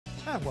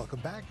And welcome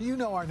back. You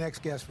know our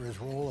next guest for his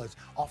role as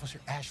Officer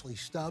Ashley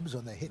Stubbs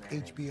on the hit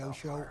HBO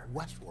show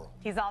Westworld.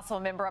 He's also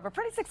a member of a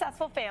pretty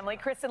successful family.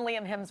 Chris and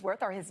Liam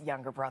Hemsworth are his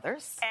younger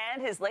brothers.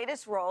 And his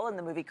latest role in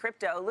the movie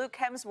Crypto, Luke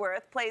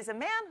Hemsworth plays a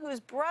man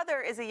whose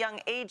brother is a young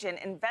agent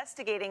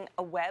investigating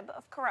a web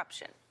of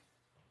corruption.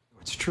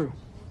 It's true.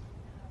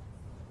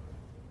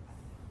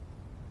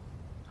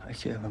 I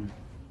killed him.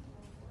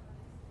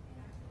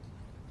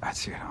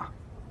 That's it, huh?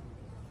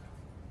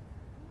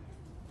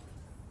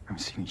 We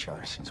haven't seen each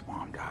other since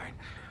Mom died.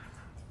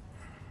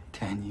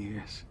 10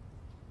 years.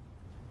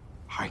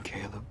 Hi,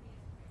 Caleb.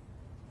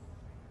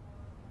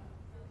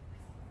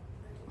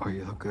 Oh,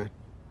 you look good.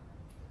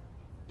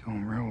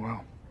 Doing real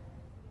well.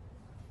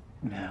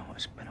 Now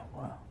it's been a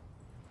while.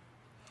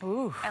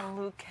 Ooh. And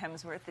Luke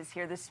Hemsworth is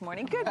here this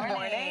morning. Good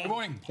morning. Good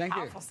morning. Thank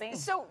you. Scene.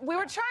 So we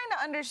were trying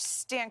to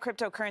understand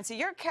cryptocurrency.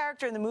 Your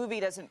character in the movie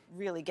doesn't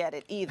really get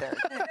it either.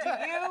 Do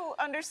you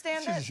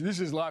understand it? This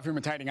is life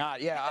imitating art.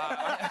 Yeah,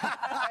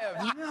 I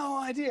have no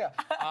idea.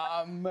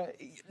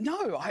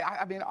 No,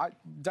 I mean,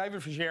 David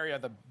Fisheria,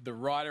 the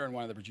writer and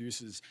one of the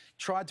producers,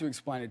 tried to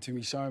explain it to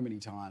me so many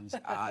times.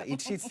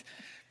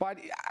 But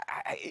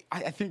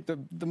I think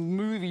the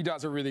movie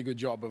does a really good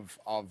job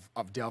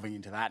of delving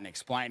into that and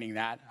explaining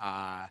that.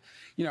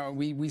 You know,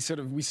 we see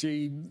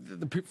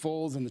the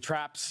pitfalls and the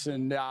traps,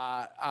 and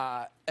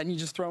you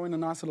just throw in a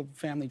nice little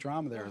family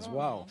drama there as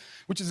well,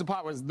 which is the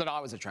part that I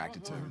was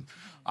attracted to.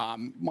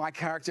 My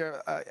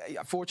character,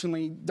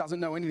 fortunately, doesn't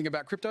know anything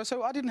about crypto,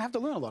 so I didn't have to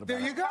learn a lot about it.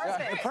 There you go.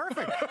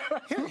 Perfect.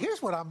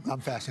 Here's what I'm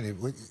fascinated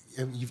with.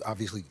 You've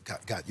obviously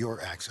got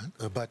your accent,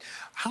 but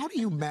how do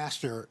you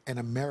master an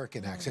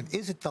American accent?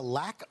 Is it the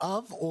lack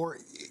of, or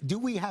do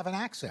we have an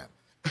accent?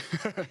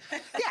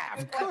 Yeah,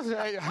 of course.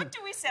 What do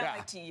we sound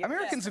like to you?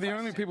 Americans are the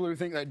only people who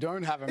think they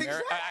don't have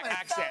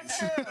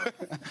accents.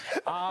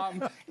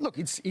 Look,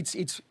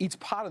 it's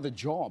part of the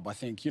job. I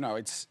think, you know,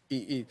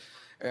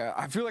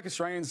 I feel like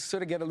Australians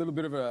sort of get a little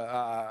bit of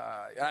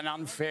an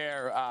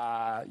unfair,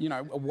 a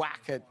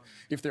whack at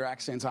if their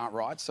accents aren't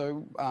right.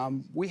 So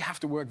we have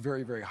to work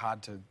very, very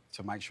hard to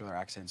make sure their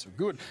accents are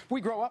good.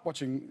 We grow up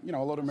watching,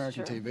 a lot of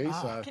American TV.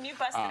 So can you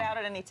bust it out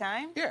at any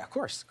time? Yeah, of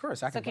course.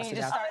 I can bust you it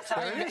just out.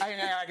 start?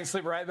 I can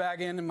slip right back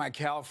into my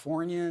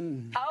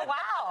Californian. Oh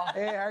wow!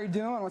 Hey, how you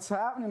doing? What's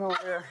happening over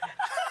there?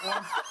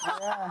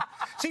 Yeah.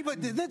 See, but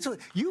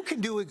you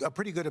can do a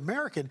pretty good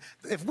American.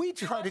 If we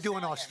try to do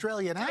an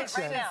Australian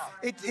accent,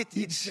 it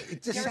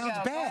just sounds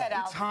bad.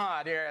 It's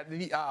hard.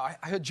 Yeah.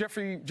 I heard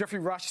Jeffrey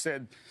Rush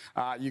said,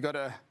 you got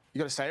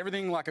to say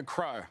everything like a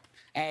crow.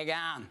 Egg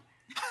on.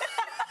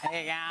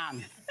 Egg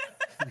on.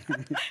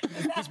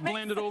 Just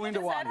blend it all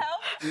into one.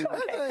 Does that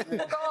help? Okay.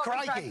 We'll go over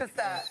and practice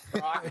that.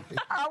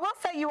 I will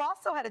say you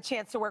also had a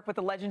chance to work with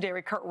the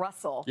legendary Kurt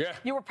Russell. Yeah.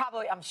 You were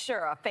probably, I'm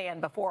sure, a fan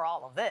before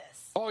all of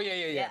this. Oh,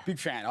 yeah. Big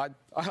fan.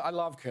 I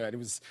love Kurt. It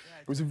was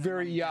a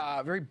very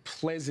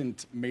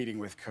pleasant meeting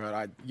with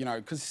Kurt.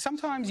 Because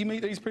sometimes you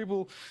meet these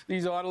people,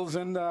 these idols,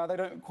 and they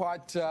don't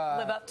quite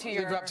live up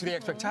to the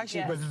expectations.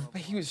 Yes.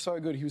 But he was so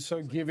good. He was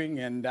so giving,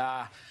 and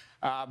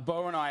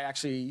Bo and I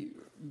actually,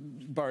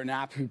 Bo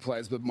Knapp, who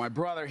plays, but my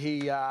brother,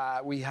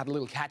 we had a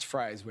little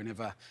catchphrase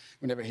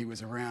whenever he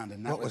was around,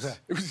 and that what was that?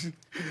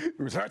 It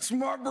was that's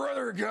my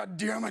brother, God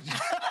damn it,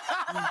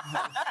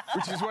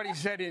 which is what he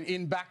said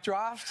in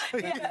Backdraft.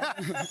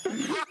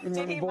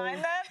 Did he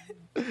mind that?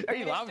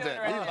 He loved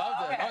it. He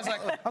loved it.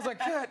 I was like,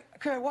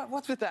 Kurt,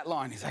 what's with that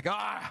line? He's like,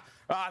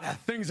 the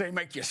things they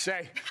make you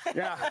say.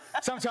 Yeah.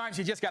 Sometimes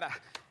you just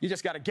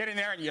gotta get in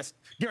there and you just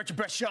give it your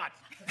best shot.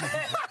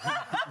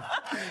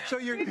 So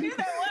you do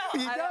that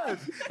well. He does.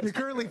 You're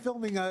currently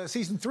filming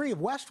season 3 of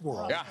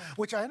Westworld,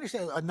 which I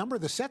understand a number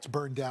of the sets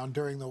burned down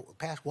during the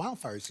past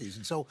wildfire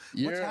season. So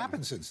what's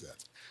happened since then?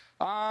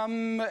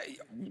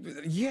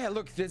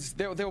 Look,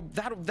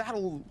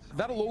 that'll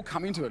all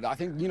come into it. I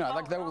think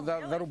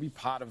that'll be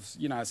part of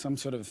some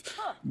sort of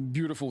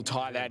beautiful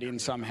tie that in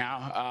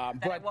somehow.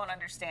 But I won't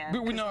understand.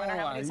 But we know no matter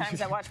how many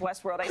times I watch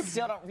Westworld, I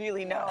still don't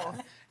really know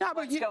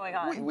what's going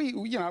on.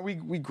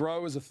 We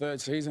grow as a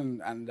third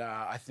season, and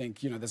I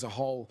think there's a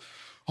whole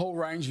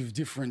range of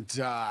different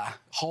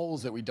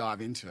holes that we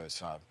dive into.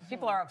 So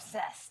people are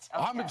obsessed.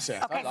 I'm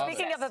obsessed. Okay,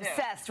 speaking of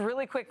obsessed,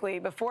 really quickly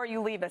before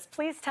you leave us,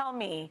 please tell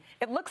me,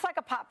 it looks like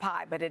a pot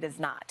pie, but it is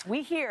not.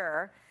 We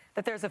hear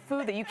that there's a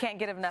food that you can't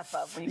get enough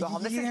of when you go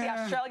home. This is the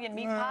Australian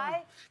meat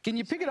pie. Can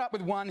you pick it up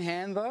with one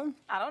hand though?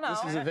 I don't know.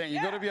 This is the thing.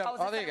 You got to be able.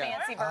 There you go.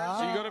 Fancy version?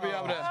 So you got to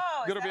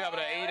be able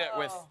to eat it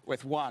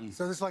with one.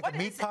 So this is like a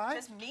meat pie.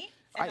 Is this meat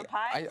in a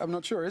pie? I'm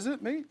not sure. Is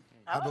it meat?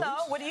 I don't know.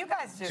 What do you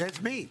guys do?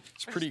 It's meat.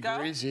 It's pretty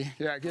greasy.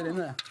 Yeah, get in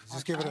there.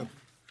 Just give it a...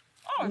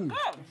 Oh, it's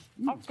good.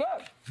 That's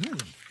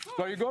good.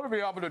 So you got to be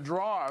able to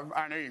drive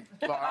and eat.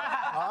 There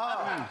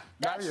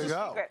you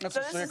go. That's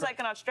so this is like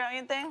an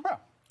Australian thing? Yeah.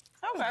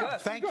 Okay.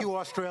 Thank you,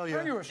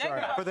 Australia,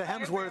 for the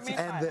Hemsworths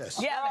and this.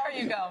 Yeah,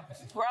 there you go.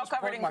 We're all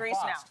covered in grease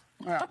now.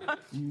 Yeah.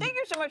 Thank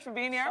you so much for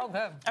being here. So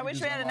good. I wish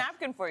we had a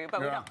napkin for you,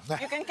 but we don't.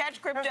 You can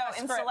catch Crypto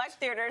in select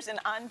theaters and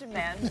on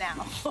demand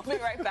now. We'll be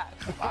right back.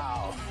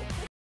 Wow.